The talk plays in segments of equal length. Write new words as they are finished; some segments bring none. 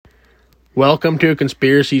Welcome to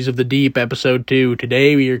Conspiracies of the Deep, Episode 2.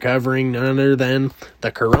 Today we are covering none other than the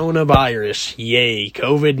coronavirus. Yay,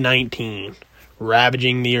 COVID-19,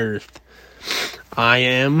 ravaging the earth. I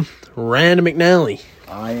am Rand McNally.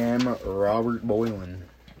 I am Robert Boylan.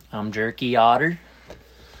 I'm Jerky Otter.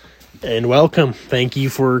 And welcome. Thank you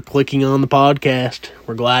for clicking on the podcast.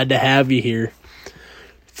 We're glad to have you here.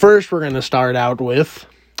 First, we're going to start out with,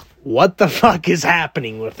 what the fuck is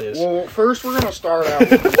happening with this? Well, first we're going to start out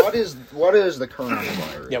with what is the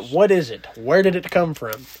coronavirus? Yeah, what is it? Where did it come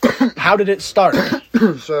from? How did it start?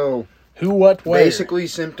 So, who, what, where? basically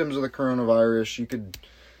symptoms of the coronavirus, you could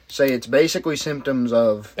say it's basically symptoms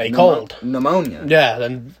of A cold. Pneumonia. Yeah,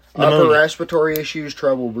 then Upper pneumonia. respiratory issues,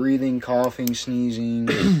 trouble breathing, coughing, sneezing,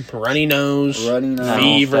 Runny nose,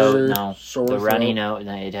 fever, No, sore the runny throat.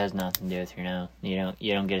 nose, it has nothing to do with your nose.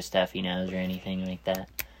 You don't get a stuffy nose or anything like that.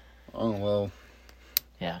 Oh, well.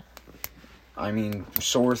 Yeah. I mean,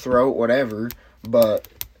 sore throat, whatever, but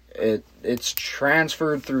it's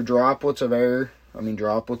transferred through droplets of air. I mean,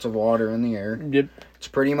 droplets of water in the air. Yep. It's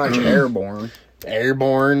pretty much airborne.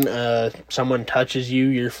 Airborne, someone touches you,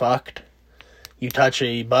 you're fucked. You touch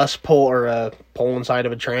a bus pole or a pole inside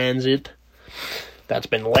of a transit that's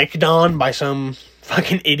been licked on by some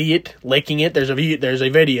fucking idiot licking it. There's a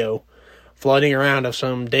video floating around of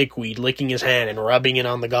some dickweed licking his hand and rubbing it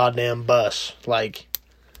on the goddamn bus. Like,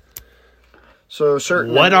 So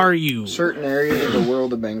what are you? Certain areas of the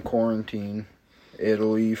world have been quarantined.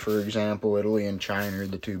 Italy, for example, Italy and China are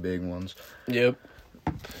the two big ones. Yep.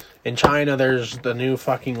 In China, there's the new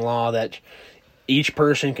fucking law that each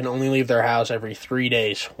person can only leave their house every 3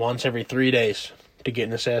 days. Once every 3 days to get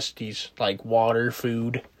necessities like water,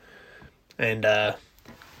 food, and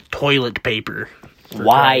toilet paper.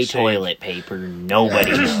 Why Christ's sake. toilet paper?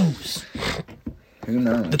 Nobody knows. Who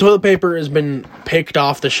knows? The toilet paper has been picked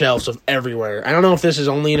off the shelves of everywhere. I don't know if this is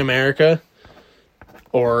only in America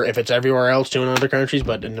or if it's everywhere else too in other countries,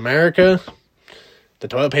 but in America, the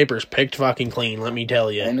toilet paper is picked fucking clean, let me tell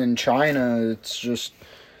you. And in China, it's just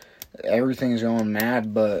everything's going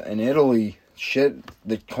mad. But in Italy,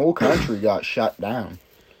 the whole country got shut down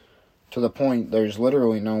to the point there's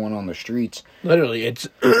literally no one on the streets. Literally,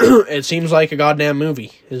 it seems like a goddamn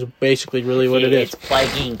movie, is basically really what it is. It's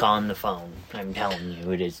Plague Ink on the phone. I'm telling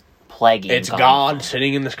you, it is Plague Ink. It's on God the phone.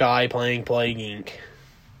 sitting in the sky playing Plague Inc.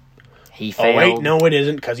 He Oh failed. wait, no it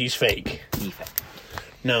isn't, because he's fake. He failed.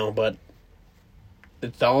 No, but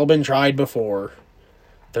it's all been tried before.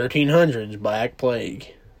 1300s, Black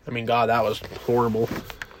Plague. I mean, God, that was horrible.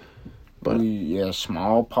 But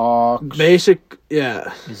Smallpox. basic,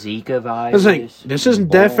 yeah. Zika virus. This is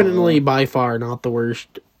definitely by far not the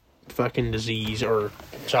worst fucking disease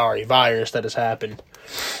virus that has happened.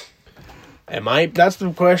 That's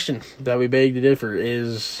the question that we beg to differ.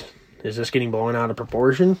 Is this getting blown out of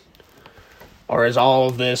proportion? Or is all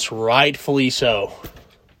of this rightfully so?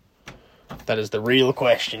 That is the real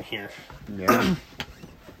question here. Yeah.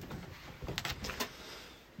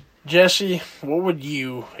 Jesse, what would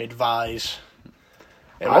you advise?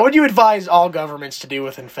 What would you advise all governments to do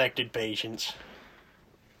with infected patients?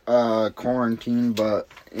 Quarantine, but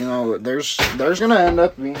there's gonna end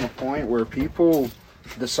up being a point where people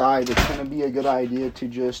decide it's gonna be a good idea to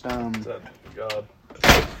just God.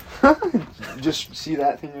 just see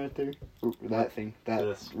that thing right there. That thing, that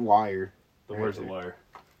This. wire. Where's the wire?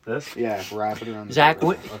 This? Yeah, wrap it around. the Zach,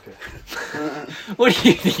 wire. Okay. what do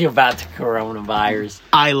you think about the coronavirus?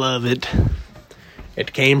 I love it.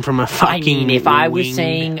 It came from a fucking I mean, if I was winged-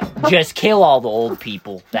 saying just kill all the old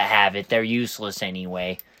people that have it, they're useless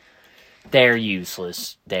anyway. They're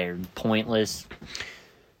useless. They're pointless.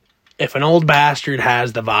 if an old bastard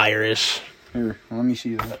has the virus, Here, let me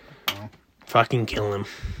see that. Oh. fucking kill him.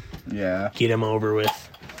 Yeah. Get him over with.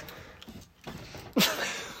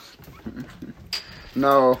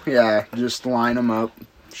 No, yeah, just line them up,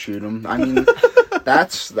 shoot them. I mean,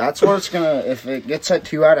 that's what it's gonna. If it gets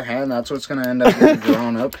too out of hand, that's what it's gonna end up getting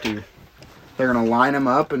drawn up to. They're gonna line them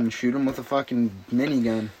up and shoot them with a fucking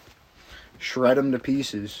minigun, shred them to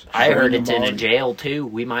pieces. I Shred heard them it's in a all. jail too.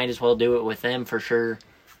 We might as well do it with them for sure.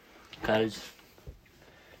 Because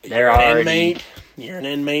they're You're an already... inmate. You're an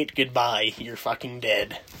inmate. Goodbye. You're fucking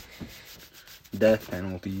dead. Death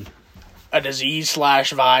penalty. A disease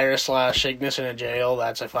 /virus /sickness in a jail,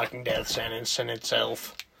 that's a fucking death sentence in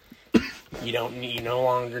itself. You no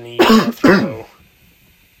longer need to throw.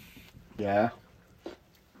 Yeah.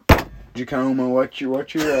 Jacoma, what's your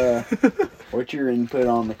input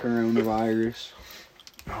on the coronavirus?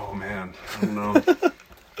 Oh man, I don't know.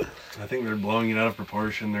 I think they're blowing it out of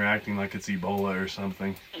proportion. They're acting like it's Ebola or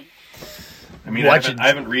something. I mean, I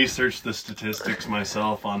haven't researched the statistics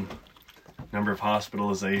myself on number of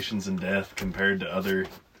hospitalizations and death compared to other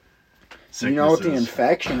sicknesses. You know what the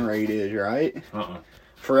infection rate is, right? Uh-uh.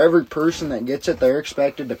 For every person that gets it, they're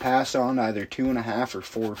expected to pass on to either 2.5 or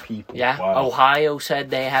 4 people. Yeah, Wow. Ohio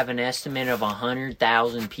said they have an estimate of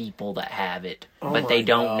 100,000 people that have it, Oh but they my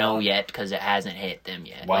don't God. know yet because it hasn't hit them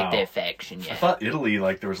yet, Wow. like the infection I yet. thought Italy,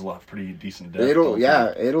 like, there was a lot pretty decent death.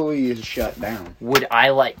 Italy is shut down.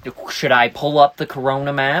 Should I pull up the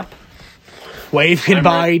Corona map? Wave I'm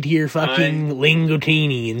goodbye ready. to your fucking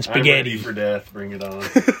linguine and I'm ready spaghetti. for death. Bring it on.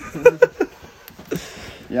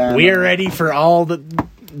 Yeah, We are ready for all that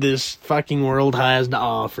this fucking world has to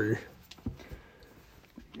offer.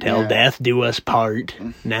 Till Yeah. death do us part.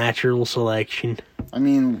 Natural selection. I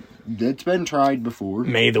mean, it's been tried before.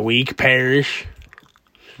 May the weak perish.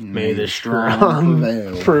 May the strong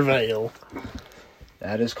prevail. prevail.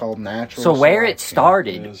 That is called natural So where it selection.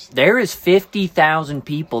 started, Yes. there is 50,000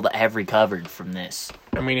 people that have recovered from this.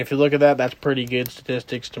 I mean, if you look at that, that's pretty good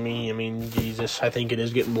statistics to me. I mean, Jesus, I think it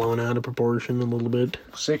is getting blown out of proportion a little bit.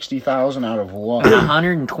 60,000 out of what?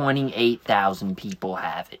 128,000 people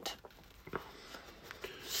have it.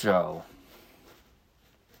 So,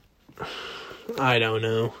 I don't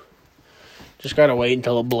know. Just gotta wait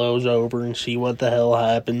until it blows over and see what the hell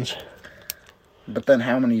happens. But then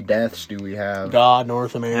how many deaths do we have? God,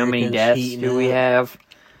 North America. how many deaths do we have?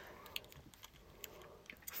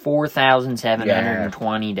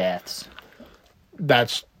 4,720 deaths.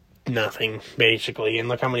 That's nothing, basically. And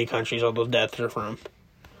look how many countries all those deaths are from.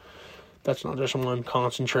 That's not just one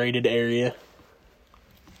concentrated area.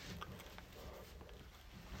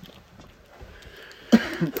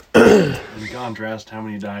 In contrast, how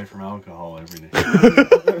many die from alcohol every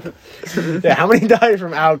day? Yeah, how many die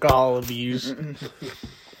from alcohol abuse?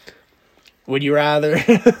 Would you rather?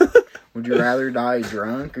 Would you rather die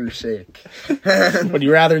drunk or sick? Would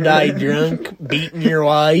you rather die drunk, beating your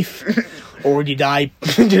wife, or would you die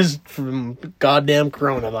just from goddamn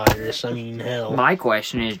coronavirus? I mean, hell. My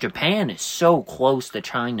question is, Japan is so close to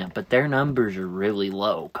China, but their numbers are really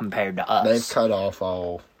low compared to us. They've cut off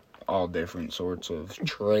all different sorts of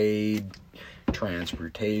trade,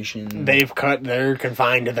 transportation. They're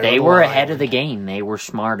confined to their They little were ahead of island. the game. They were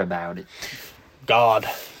smart about it. God.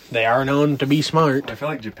 They are known to be smart. I feel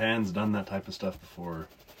like Japan's done that type of stuff before.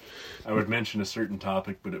 I would mention a certain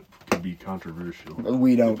topic, but it could be controversial.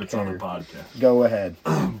 We don't if it's on a care. podcast. Go ahead.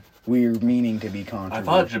 We're meaning to be I controversial.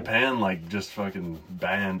 thought Japan, like, just fucking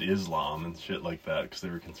banned Islam and shit like that because they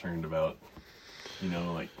were concerned about,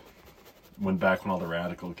 like, back when all the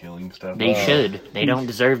radical killing stuff. They should. They don't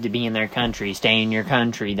deserve to be in their country. Stay in your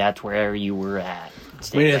country. That's wherever you were at.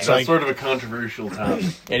 Stay I mean, there. it's That's like- sort of a controversial topic.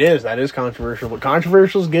 It is. That is controversial. But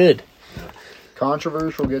controversial's good.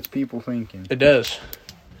 Controversial gets people thinking. It does.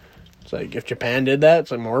 It's like if Japan did that, it's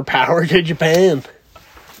like more power to Japan.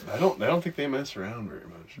 I don't think they mess around very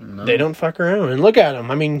much. No. They don't fuck around. And look at them.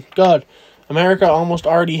 I mean, God, America almost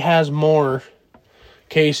already has more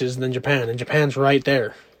cases than Japan, and Japan's right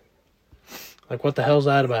there. Like, what the hell's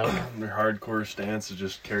that about? Their hardcore stance is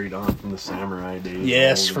just carried on from the samurai days.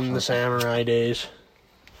 Yes, All from the fucking- samurai days.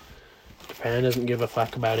 Japan doesn't give a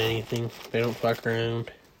fuck about anything. They don't fuck around.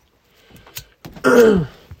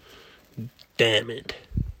 Damn it.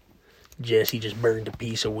 Jesse just burned a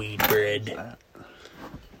piece of weed bread.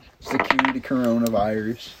 It's the key to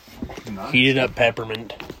coronavirus. Nice. Heated up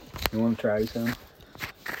peppermint. You want to try some?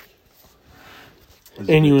 Is it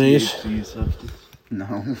Anyways. THC substance?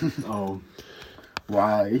 No. Oh.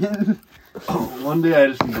 Why? One day I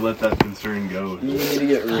just need to let that concern go. You need to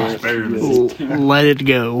get ripped. Spare Jake. me. Let it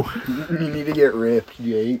go. You need to get ripped,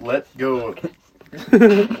 Jake. Let go.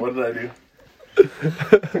 What did I do?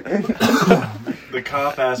 The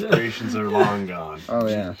cop aspirations are long gone. Oh,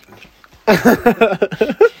 yeah.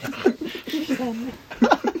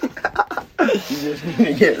 You just need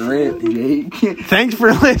to get ripped, Jake. Thanks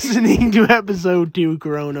for listening to episode 2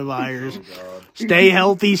 Coronavirus. Oh, God. Stay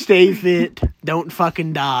healthy, stay fit. Don't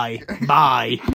fucking die. Bye.